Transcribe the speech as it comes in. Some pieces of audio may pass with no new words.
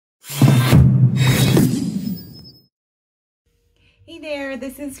Hey there,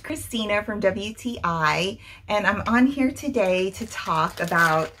 this is Christina from WTI, and I'm on here today to talk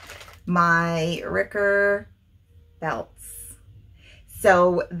about my Riccar belts.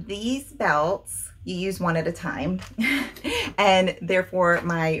 So these belts, you use one at a time, and therefore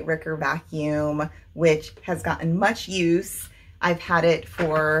my Riccar vacuum, which has gotten much use. I've had it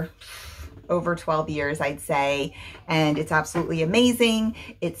for over 12 years, I'd say, and it's absolutely amazing.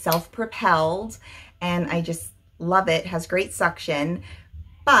 It's self-propelled, and I just love it. Has great suction,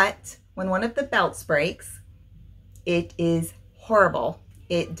 but when one of the belts breaks, it is horrible.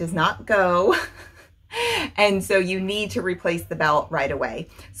 It does not go, and so you need to replace the belt right away.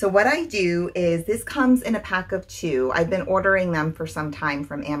 So what I do is, this comes in a pack of 2. I've been ordering them for some time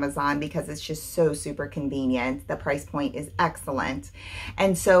from Amazon because it's just so super convenient. The price point is excellent.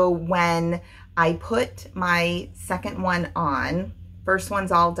 And so when I put my second one on, first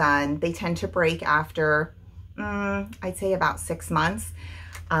one's all done, they tend to break after I'd say about 6 months.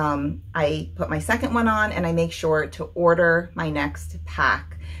 I put my second one on and I make sure to order my next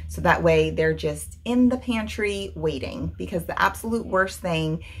pack. So that way they're just in the pantry waiting, because the absolute worst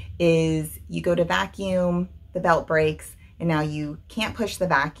thing is you go to vacuum, the belt breaks, and now you can't push the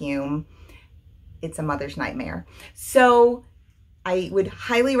vacuum. It's a mother's nightmare. So I would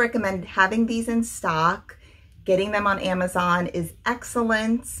highly recommend having these in stock. Getting them on Amazon is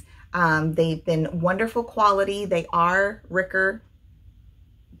excellent. They've been wonderful quality. They are Riccar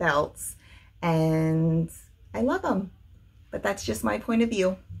belts, and I love them. But that's just my point of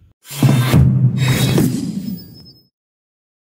view.